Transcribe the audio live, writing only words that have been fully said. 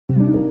Hello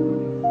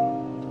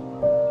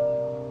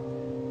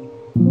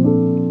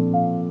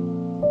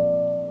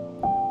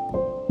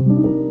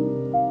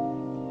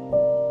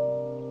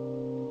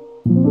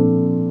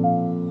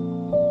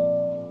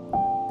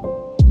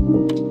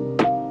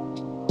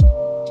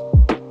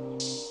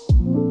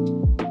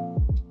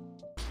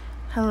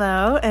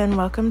and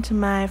welcome to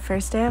my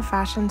first day of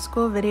fashion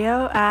school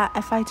video at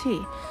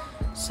FIT.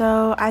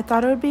 So I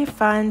thought it would be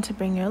fun to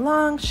bring you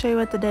along, show you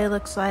what the day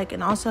looks like,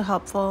 and also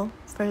helpful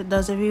for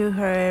those of you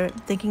who are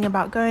thinking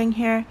about going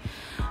here.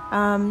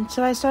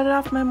 So I started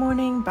off my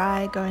morning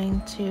by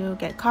going to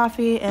get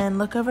coffee and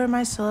look over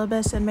my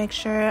syllabus and make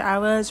sure I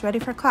was ready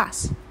for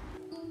class.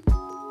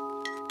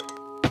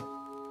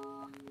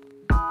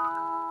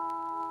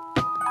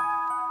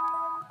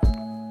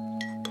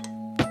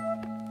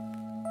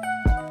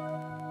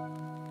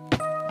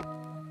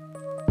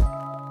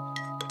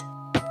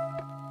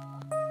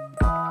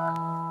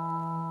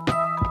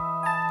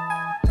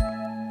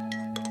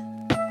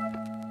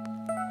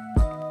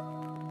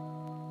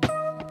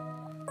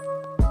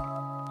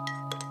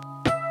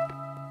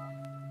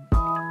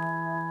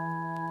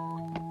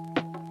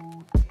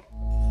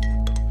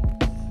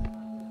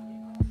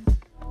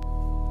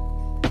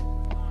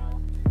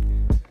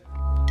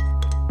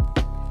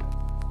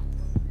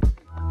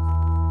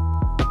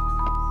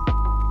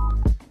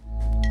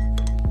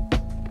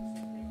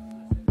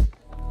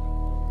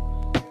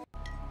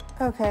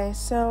 Okay,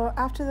 so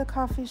after the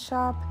coffee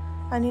shop,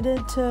 I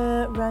needed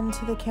to run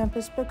to the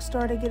campus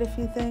bookstore to get a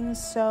few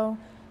things, so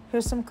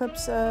here's some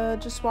clips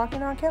just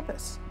walking around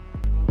campus.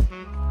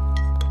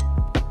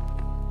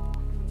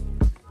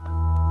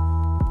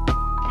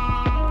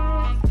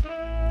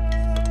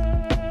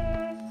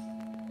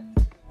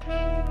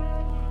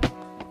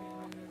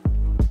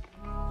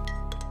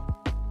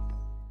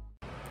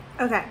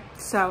 Okay,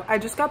 so I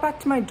just got back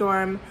to my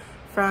dorm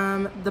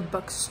from the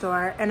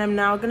bookstore, and I'm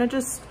now gonna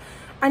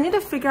I need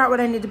to figure out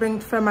what I need to bring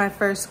for my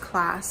first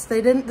class.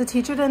 The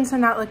teacher didn't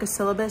send out like a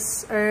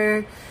syllabus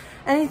or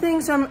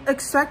anything, so I'm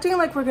expecting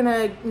like we're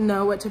gonna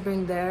know what to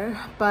bring there,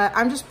 but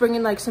I'm just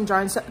bringing like some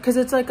drawing stuff because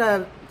it's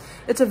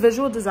a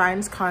visual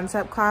designs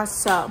concept class,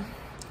 so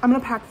I'm gonna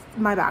pack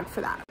my bag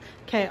for that.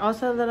 Okay,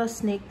 also a little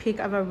sneak peek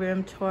of a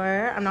room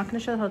tour. I'm not gonna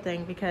show the whole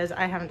thing because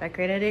I haven't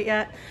decorated it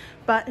yet,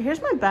 but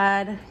here's my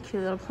bed,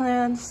 cute little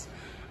plants,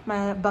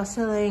 my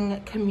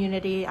bustling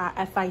community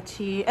at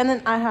FIT, and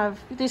then I have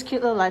these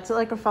cute little lights that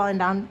like are falling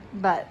down,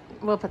 but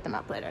we'll put them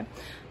up later.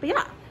 But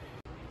yeah,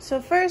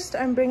 so first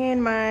I'm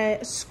bringing my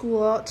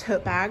school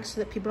tote bag so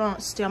that people don't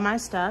steal my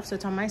stuff, so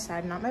it's on my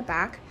side, not my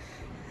back.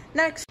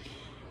 Next,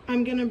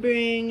 I'm gonna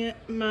bring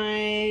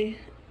a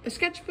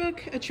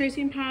sketchbook, a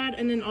tracing pad,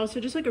 and then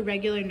also just like a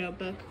regular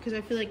notebook because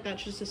I feel like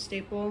that's just a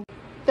staple.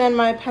 Then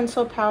my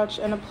pencil pouch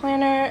and a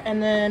planner,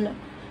 and then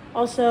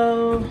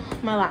also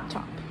my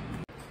laptop.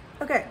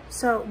 Okay,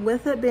 so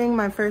with it being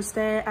my first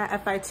day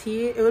at FIT,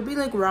 it would be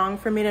like wrong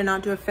for me to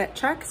not do a fit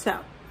check, so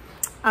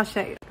I'll show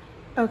you.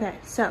 Okay,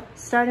 so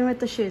starting with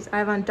the shoes, I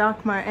have on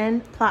Doc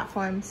Marten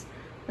platforms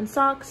and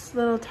socks,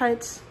 little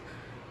tights,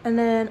 and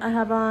then I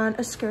have on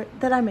a skirt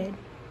that I made.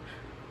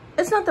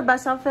 It's not the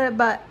best outfit,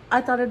 but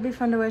I thought it'd be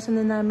fun to wear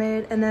something that I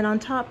made. And then on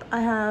top, I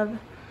have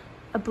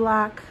a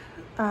black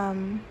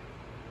tank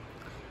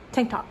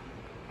top,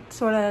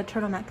 sort of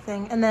turtleneck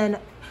thing, and then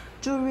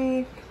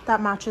jewelry that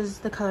matches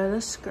the color of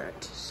the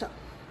skirt. So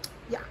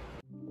yeah.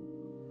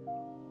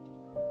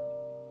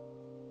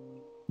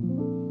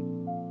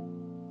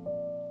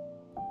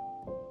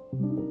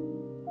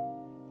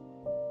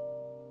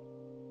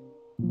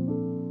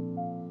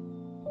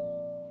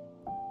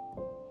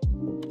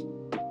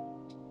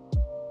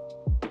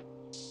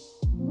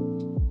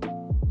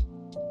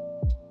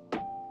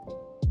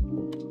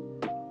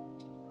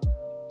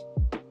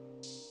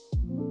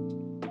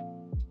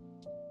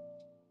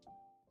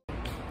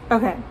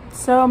 Okay,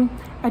 so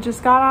I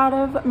just got out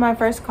of my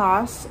first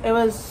class. It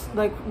was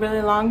like really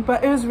long,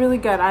 but it was really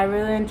good. I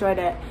really enjoyed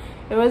it.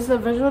 It was the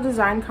visual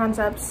design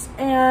concepts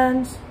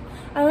and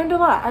I learned a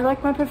lot. I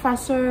like my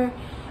professor.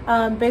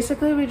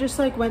 Basically we just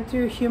like went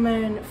through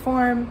human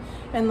form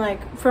and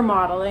like for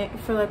modeling,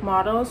 for like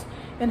models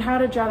and how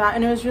to draw that,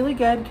 and it was really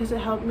good because it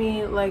helped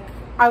me, like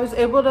I was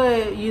able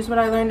to use what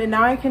I learned, and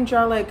now I can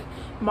draw like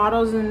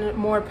models and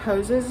more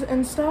poses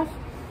and stuff,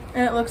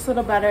 and it looks a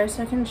little better,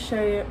 so I can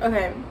show you.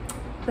 Okay,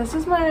 this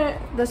is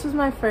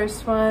my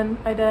first one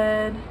I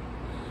did,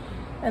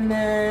 and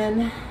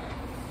then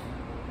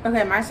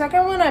okay, my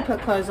second one I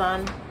put clothes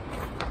on,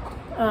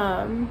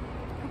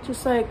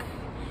 just like,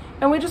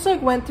 and we just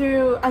like went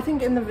through, I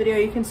think in the video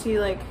you can see,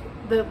 like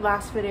the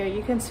last video,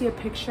 you can see a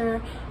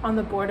picture on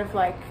the board of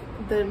like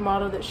the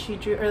model that she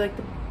drew, or like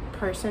the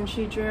person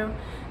she drew.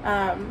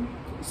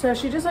 So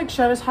she just like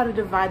showed us how to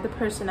divide the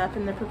person up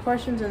in the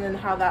proportions, and then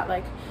how that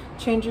like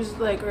changes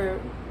like, or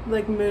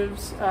like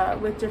moves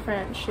with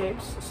different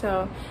shapes.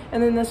 So,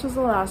 and then this was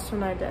the last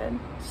one I did,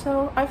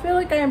 so I feel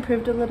like I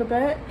improved a little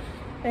bit,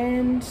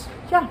 and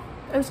yeah,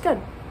 it was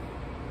good.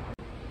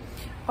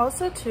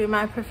 Also too,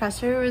 my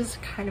professor was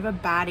kind of a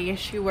baddie.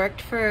 She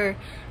worked for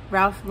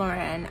Ralph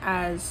Lauren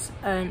as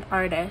an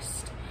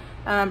artist,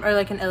 or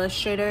like an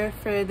illustrator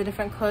for the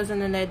different clothes,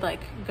 and then they'd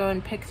like go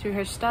and pick through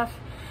her stuff.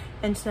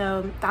 And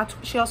so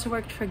she also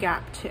worked for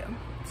Gap too.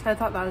 So I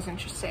thought that was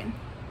interesting.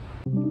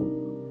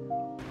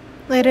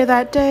 Later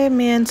that day,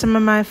 me and some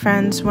of my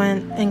friends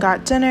went and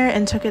got dinner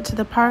and took it to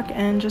the park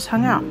and just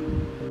hung out.